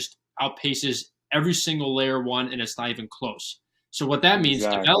just outpaces every single layer one, and it's not even close. So what that means,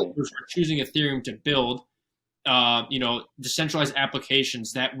 exactly. developers are choosing Ethereum to build, decentralized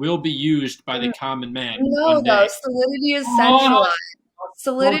applications that will be used by the common man No, one day. though, Solidity is centralized.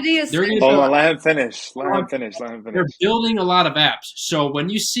 Solidity is They're Hold centralized. on, let him finish. Let him finish. Let him They're finish. building a lot of apps. So when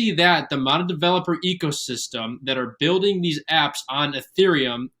you see that, the amount of developer ecosystem that are building these apps on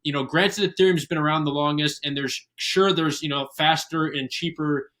Ethereum, granted Ethereum's been around the longest, and there's faster and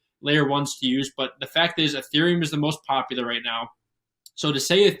cheaper layer ones to use, but the fact is Ethereum is the most popular right now. So to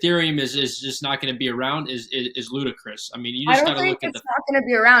say Ethereum is just not going to be around is ludicrous. I mean, you I just don't got to think look at it's not going to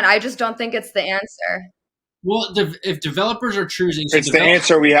be around. I just don't think it's the answer. well, if developers are choosing, It's the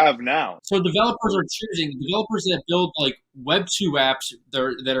answer we have now. so developers are choosing developers that build like Web 2 apps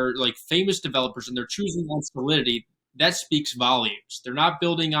that are like famous developers, and they're choosing on Solidity. That speaks volumes. They're not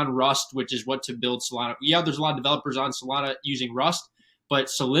building on Rust, which is what to build Solana. Yeah, there's a lot of developers on Solana using Rust, but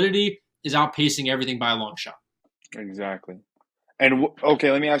Solidity is outpacing everything by a long shot. Exactly. And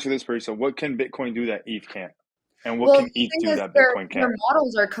okay, let me ask you this, Perry. So what can Bitcoin do that ETH can't? And what Well, can the ETH thing do is, that their Bitcoin their can't?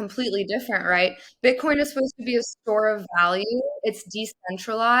 models are completely different, right? Bitcoin is supposed to be a store of value. It's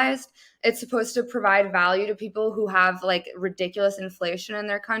decentralized. It's supposed to provide value to people who have like ridiculous inflation in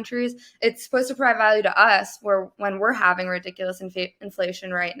their countries. It's supposed to provide value to us when we're having ridiculous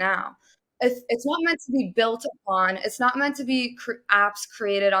inflation right now. It's not meant to be built upon. It's not meant to be apps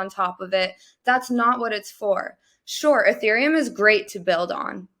created on top of it. That's not what it's for. Sure, Ethereum is great to build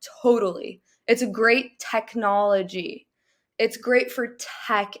on, totally. It's a great technology. It's great for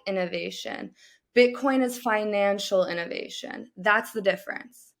tech innovation. Bitcoin is financial innovation. That's the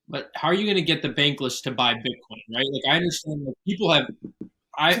difference. But how are you going to get the bankless to buy Bitcoin, right? Like I understand that people have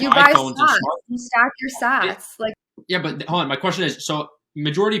You buy iPhones and sats. smartphones. You stack your sats. Like, Yeah, but hold on. My question is, so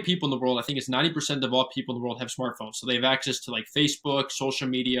majority of people in the world, I think it's 90% of all people in the world have smartphones. So they have access to like Facebook, social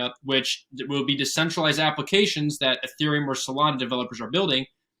media, which will be decentralized applications that Ethereum or Solana developers are building.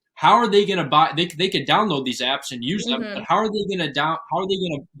 How are they going to buy? They could download these apps and use them, but how are they going to How are they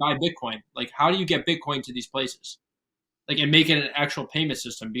going to buy Bitcoin? Like, how do you get Bitcoin to these places? Like, and make it an actual payment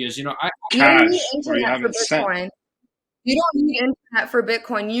system? Because you don't need Cash, or you internet for haven't sent. Bitcoin. You don't need internet for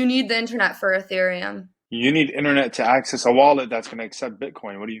Bitcoin. You need the internet for Ethereum. You need internet to access a wallet that's going to accept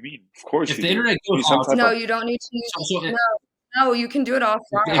Bitcoin. What do you mean? Of course if you the do. internet You goes need some off, type No, of you don't need to use. so No, you can do it if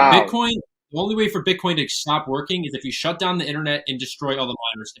offline. how. Bitcoin, the only way for Bitcoin to stop working is if you shut down the internet and destroy all the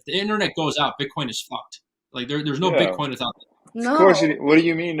miners. If the internet goes out, Bitcoin is fucked. Like there's no Yeah. Bitcoin without that. Of course you No. do. What do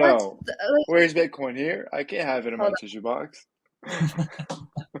you mean, What? no? Like, Where's Bitcoin here? I can't have it in my hold tissue box.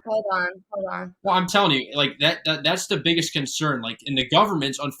 hold on. Well, I'm telling you, like that's the biggest concern. Like in the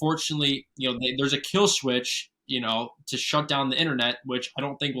governments, unfortunately, there's a kill switch, to shut down the internet, which I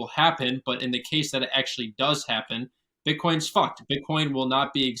don't think will happen. But in the case that it actually does happen, Bitcoin's fucked. Bitcoin will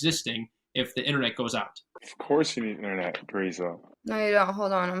not be existing if the internet goes out. Of course you need internet, Teresa. No, you don't.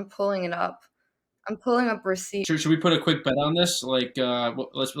 Hold on. I'm pulling it up. I'm pulling up receipts. Should we put a quick bet on this? Like,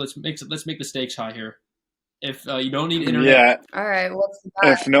 let's make the stakes high here. If you don't need internet, Yeah. All right. What's the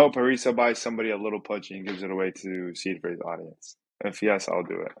bet? If no, Parisa buys somebody a little pudgy and gives it away to Seed for his audience. If yes, I'll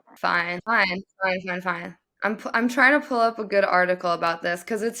do it. Fine. I'm trying to pull up a good article about this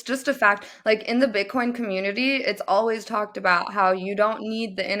because it's just a fact. Like in the Bitcoin community, it's always talked about how you don't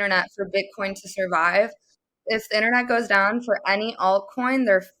need the internet for Bitcoin to survive. If the internet goes down for any altcoin,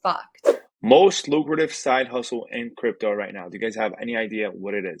 they're fucked. Most lucrative side hustle in crypto right now. Do you guys have any idea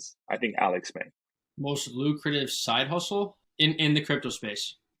what it is? I think Alex may. most lucrative side hustle in the crypto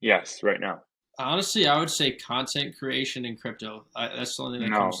space. Yes, right now. Honestly, I would say content creation in crypto. That's the only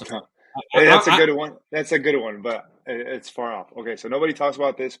thing that comes to mind. That's a good one. That's a good one, but it's far off. Okay, so nobody talks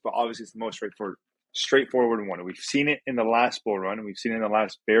about this, but obviously it's the most straightforward one. We've seen it in the last bull run. We've seen it in the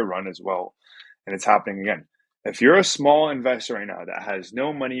last bear run as well, and it's happening again. If you're a small investor right now that has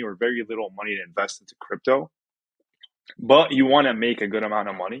no money or very little money to invest into crypto, but you want to make a good amount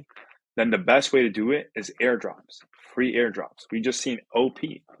of money, then the best way to do it is airdrops, free airdrops. We just seen OP,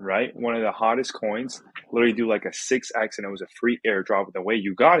 right? One of the hottest coins literally do like a 6x and it was a free airdrop. The way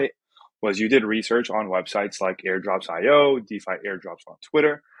you got it was you did research on websites like airdrops.io, DeFi airdrops on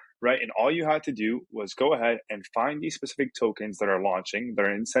Twitter, right? And all you had to do was go ahead and find these specific tokens that are launching, that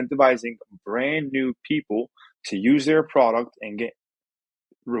are incentivizing brand new people to use their product and get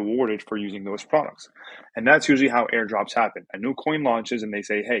rewarded for using those products. And that's usually how airdrops happen. A new coin launches and they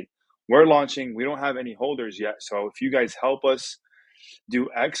say, hey, we're launching, we don't have any holders yet. So if you guys help us do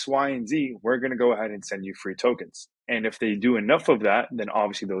X, Y, and Z, we're going to go ahead and send you free tokens. And if they do enough of that, then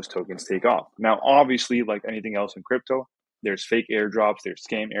obviously those tokens take off. Now, obviously, like anything else in crypto, there's fake airdrops, there's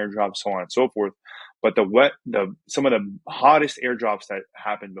scam airdrops, so on and so forth. But some of the hottest airdrops that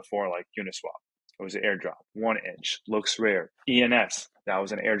happened before, like Uniswap, it was an airdrop. 1inch looks rare. ENS, that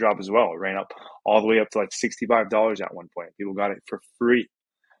was an airdrop as well. It ran up all the way up to like $65 at one point. People got it for free,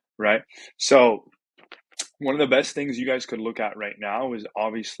 right? So One of the best things you guys could look at right now is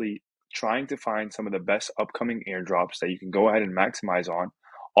obviously trying to find some of the best upcoming airdrops that you can go ahead and maximize on.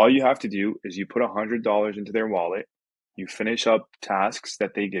 All you have to do is you put $100 into their wallet. You finish up tasks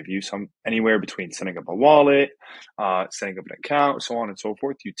that they give you, some anywhere between setting up a wallet, setting up an account, so on and so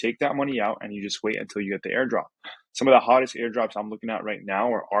forth. You take that money out and you just wait until you get the airdrop. Some of the hottest airdrops I'm looking at right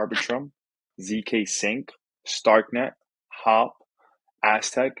now are Arbitrum, ZK Sync, Starknet, Hop,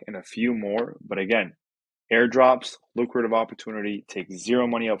 Aztec, and a few more. But again, airdrops, lucrative opportunity, take zero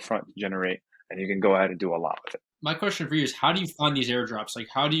money up front to generate, and you can go ahead and do a lot with it. My question for you is, how do you find these airdrops? Like,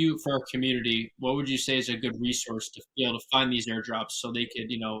 how do you, for our community, what would you say is a good resource to be able to find these airdrops so they could,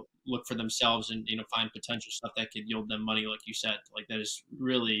 look for themselves and, find potential stuff that could yield them money, like you said? Like, that is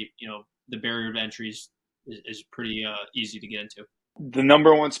really, the barrier of entry is pretty easy to get into. The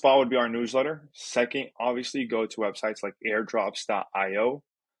number one spot would be our newsletter. Second, obviously, go to websites like airdrops.io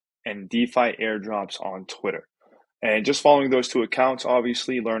and DeFi airdrops on Twitter. And just following those two accounts,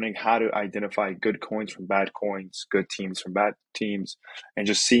 obviously learning how to identify good coins from bad coins, good teams from bad teams, and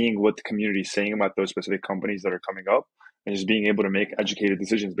just seeing what the community is saying about those specific companies that are coming up, and just being able to make educated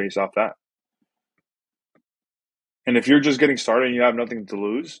decisions based off that. And if you're just getting started and you have nothing to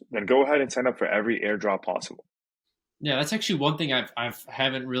lose, then go ahead and sign up for every airdrop possible. Yeah, that's actually one thing I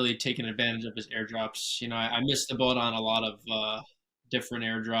haven't really taken advantage of is airdrops. I missed the boat on a lot of different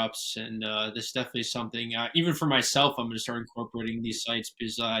airdrops, and this is definitely something, even for myself, I'm going to start incorporating these sites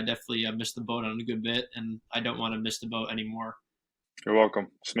because I definitely missed the boat on a good bit, and I don't want to miss the boat anymore. You're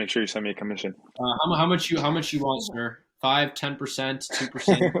welcome. Just make sure you send me a commission. How much you want, sir? 5%, 10%,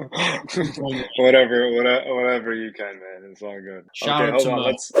 2%? whatever you can, man. It's all good. Shout okay, out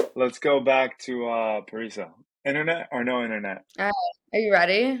hold to on. Let's go back to Parisa. Internet or no internet? Are you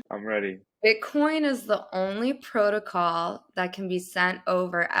ready? I'm ready. Bitcoin is the only protocol that can be sent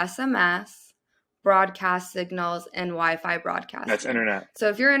over SMS, broadcast signals, and Wi-Fi broadcast. That's internet. So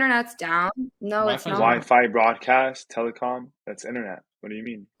if your internet's down, no, Wi-Fi it's not. Wi-Fi broadcast, telecom, that's internet. What do you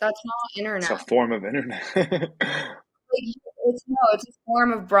mean? That's not internet. It's a form of internet. It's a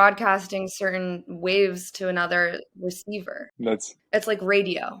form of broadcasting certain waves to another receiver. It's like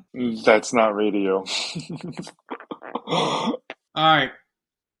radio. That's not radio. All right.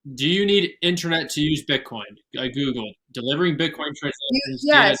 Do you need internet to use Bitcoin? I Googled delivering Bitcoin transactions.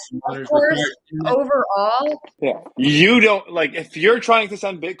 Yes, of course. Overall, yeah, you don't if you're trying to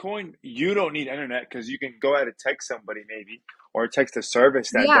send Bitcoin, you don't need internet because you can go ahead and text somebody maybe or text a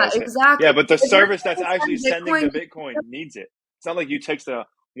service that does it. Exactly. Yeah, but the service that's actually sending the Bitcoin needs it. It's not like you text a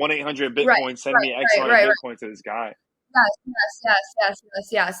 1-800 Bitcoin, send me X amount of Bitcoin to this guy.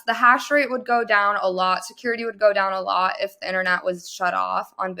 Yes. The hash rate would go down a lot. Security would go down a lot if the internet was shut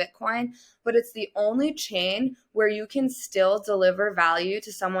off on Bitcoin. But it's the only chain where you can still deliver value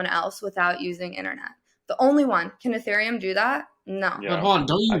to someone else without using internet. The only one. Can Ethereum do that? No. Yeah. But hold on,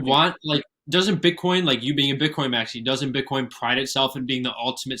 don't you want doesn't Bitcoin, like you being a Bitcoin maxi, doesn't Bitcoin pride itself in being the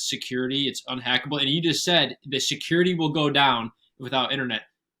ultimate security? It's unhackable. And you just said the security will go down without internet.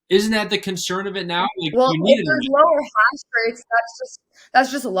 Isn't that the concern of it now? If there's lower hash rates, that's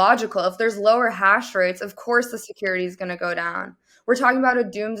just logical. If there's lower hash rates, of course the security is going to go down. We're talking about a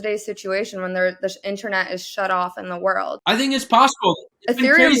doomsday situation when the internet is shut off in the world. I think it's possible. It's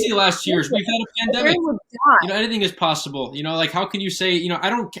been crazy last years. We've had a pandemic. Anything is possible. How can you say, I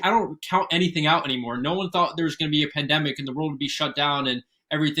don't count anything out anymore. No one thought there was going to be a pandemic and the world would be shut down and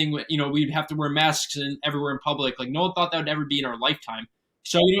everything, we'd have to wear masks and everywhere in public. Like no one thought that would ever be in our lifetime.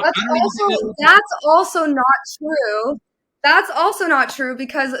 So that's also not true. That's also not true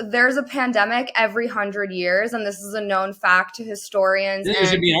because there's a pandemic every 100 years, and this is a known fact to historians and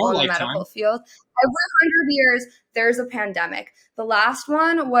people in the medical field. Every 100 years, there's a pandemic. The last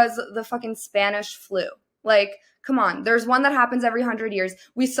one was the fucking Spanish flu. Come on, there's one that happens every 100 years.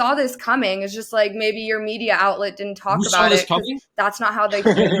 We saw this coming. It's just maybe your media outlet didn't talk about it. That's not how they.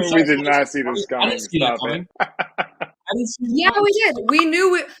 We did not see this coming. I didn't see that coming. Yeah, we did. We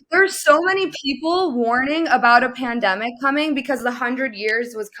knew there's so many people warning about a pandemic coming because the 100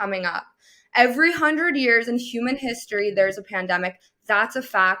 years was coming up. Every 100 years in human history, there's a pandemic. That's a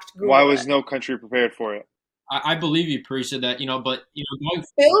fact. Why was no country prepared for it? I believe you, Parisa, that,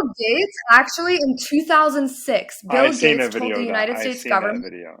 Bill Gates, actually, in 2006, Bill Gates told the United States government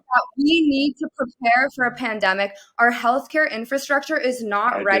that we need to prepare for a pandemic. Our healthcare infrastructure is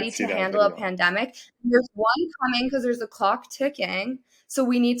not ready to handle a pandemic. There's one coming because there's a clock ticking, so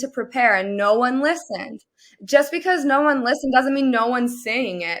we need to prepare, and no one listened. Just because no one listened doesn't mean no one's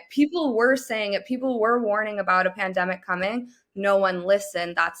saying it. People were saying it. People were warning about a pandemic coming. No one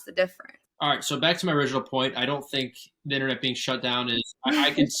listened. That's the difference. All right, so back to my original point. I don't think the internet being shut down is.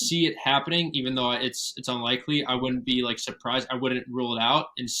 I could see it happening, even though it's unlikely. I wouldn't be like surprised. I wouldn't rule it out.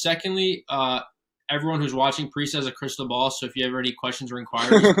 And secondly, everyone who's watching, Prisa has a crystal ball. So if you have any questions or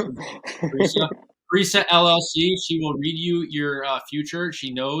inquiries, Prisa, Prisa LLC, she will read you your future.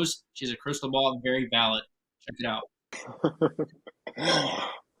 She knows. She's a crystal ball, very valid. Check it out.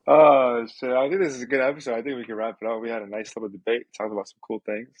 Oh shit! I think this is a good episode. I think we can wrap it up. We had a nice little debate, talked about some cool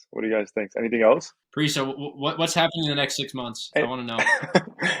things. What do you guys think? Anything else? Prisa, what's happening in the next 6 months? I A- want to know.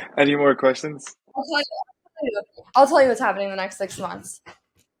 Any more questions? I'll tell you, I'll tell you what's happening in the next 6 months.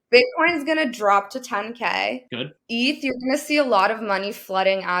 Bitcoin is going to drop to 10K. Good. ETH, you're going to see a lot of money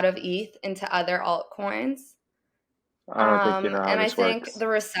flooding out of ETH into other altcoins. I don't think you know how And I this think works. the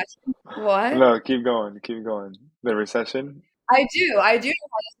recession. What? No, keep going, keep going. The recession? I do. I do know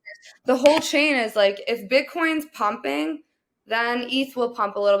how this works. The whole chain is like if Bitcoin's pumping, then ETH will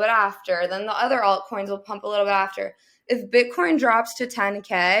pump a little bit after. Then the other altcoins will pump a little bit after. If Bitcoin drops to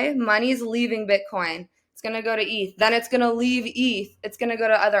 10K, money's leaving Bitcoin. It's going to go to ETH. Then it's going to leave ETH. It's going to go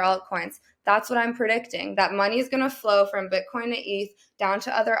to other altcoins. That's what I'm predicting. That money is going to flow from Bitcoin to ETH down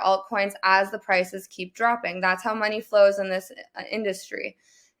to other altcoins as the prices keep dropping. That's how money flows in this industry.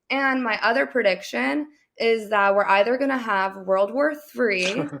 And my other prediction is that we're either going to have World War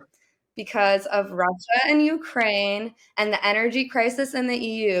III because of Russia and Ukraine and the energy crisis in the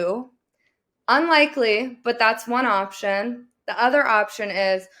EU. Unlikely, but that's one option. The other option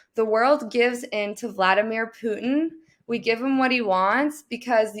is the world gives in to Vladimir Putin. We give him what he wants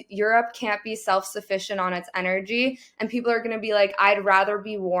because Europe can't be self-sufficient on its energy. And people are going to be like, I'd rather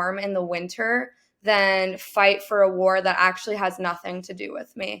be warm in the winter than fight for a war that actually has nothing to do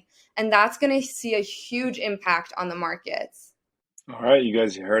with me. And that's going to see a huge impact on the markets. All right, you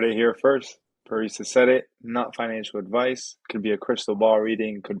guys heard it here first. Parisa said it, not financial advice. Could be a crystal ball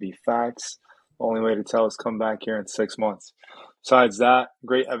reading, could be facts. The only way to tell is come back here in 6 months. Besides that,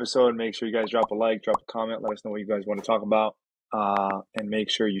 great episode. Make sure you guys drop a like, drop a comment, let us know what you guys want to talk about. And make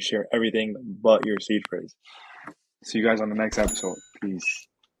sure you share everything but your seed phrase. See you guys on the next episode. Peace.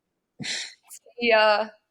 Yeah.